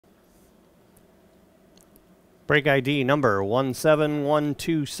Break ID number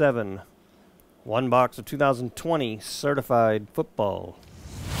 17127. One box of 2020 certified football.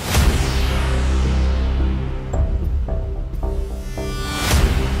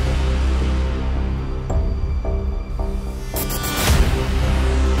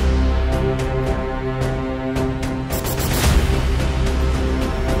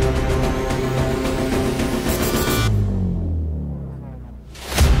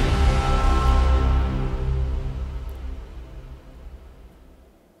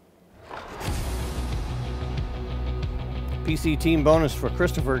 PC team bonus for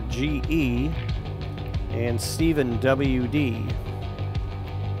Christopher G.E. and Stephen W.D.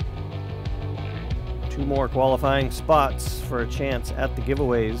 2 more qualifying spots for a chance at the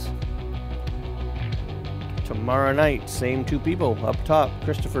giveaways. Tomorrow night, same 2 people. Up top,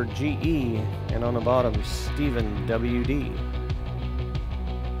 Christopher G.E. and on the bottom, Stephen W.D.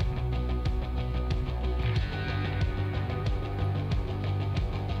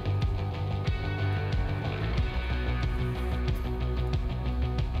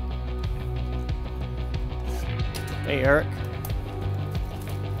 Hey, Eric.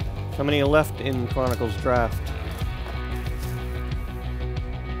 How many are left in Chronicles Draft?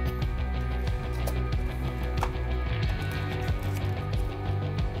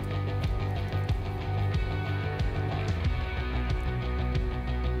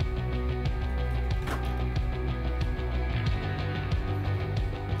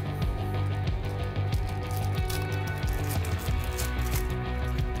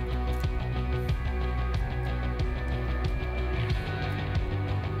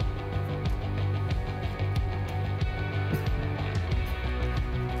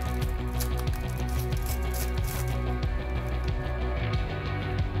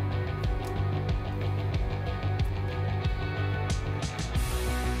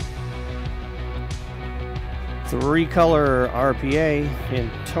 Three-color RPA,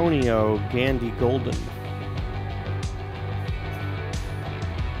 Antonio Gandy Golden.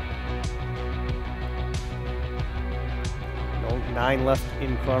 No, 9 left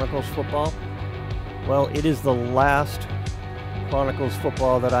in Chronicles football. Well, it is the last Chronicles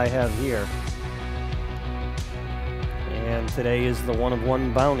football that I have here. And today is the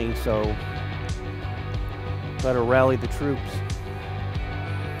 1-of-1 bounty, so better rally the troops.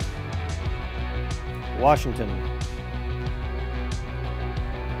 Washington,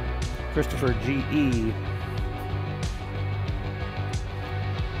 Christopher G.E.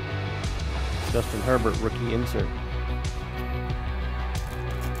 Justin Herbert, rookie insert.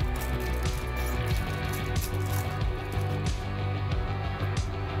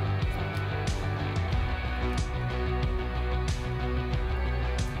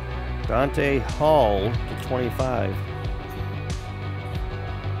 Dante Hall to 25.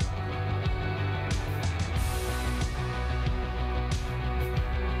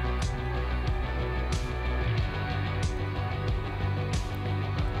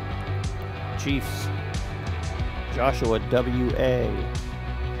 Chiefs, Joshua W.A.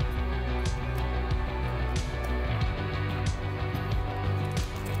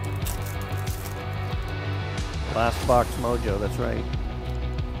 Last box mojo, that's right.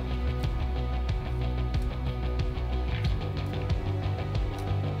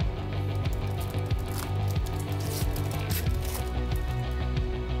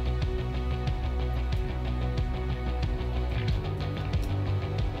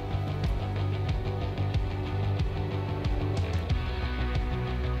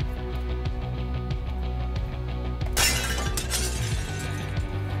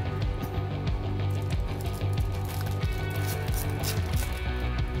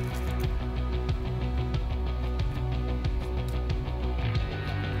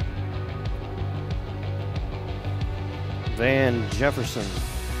 Van Jefferson.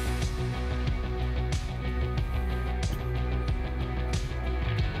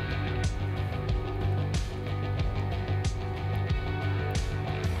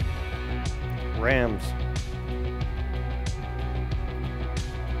 Rams.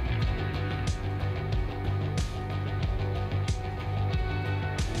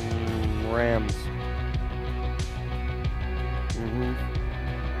 Rams.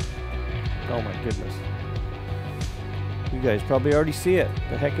 Oh my goodness. You guys probably already see it.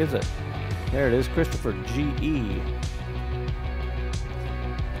 The heck is it? There it is, Christopher G.E.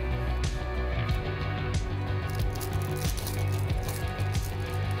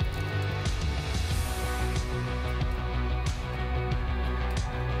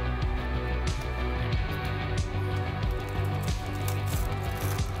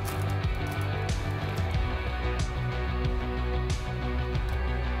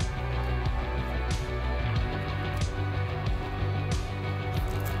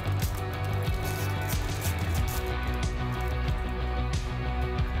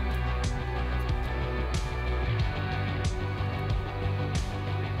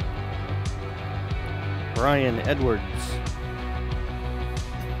 Brian Edwards.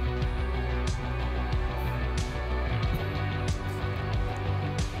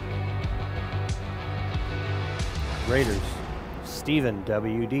 Raiders, Stephen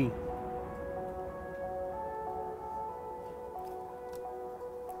WD.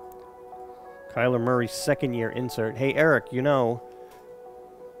 Kyler Murray's second-year insert. Hey, Eric, you know,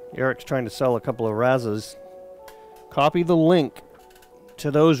 Eric's trying to sell a couple of Razzes. Copy the link to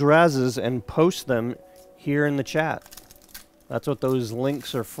those Razzes and post them here in the chat. That's what those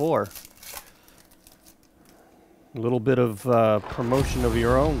links are for. A little bit of promotion of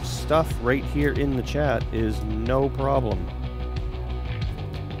your own stuff right here in the chat is no problem.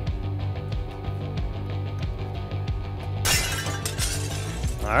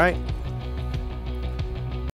 All right.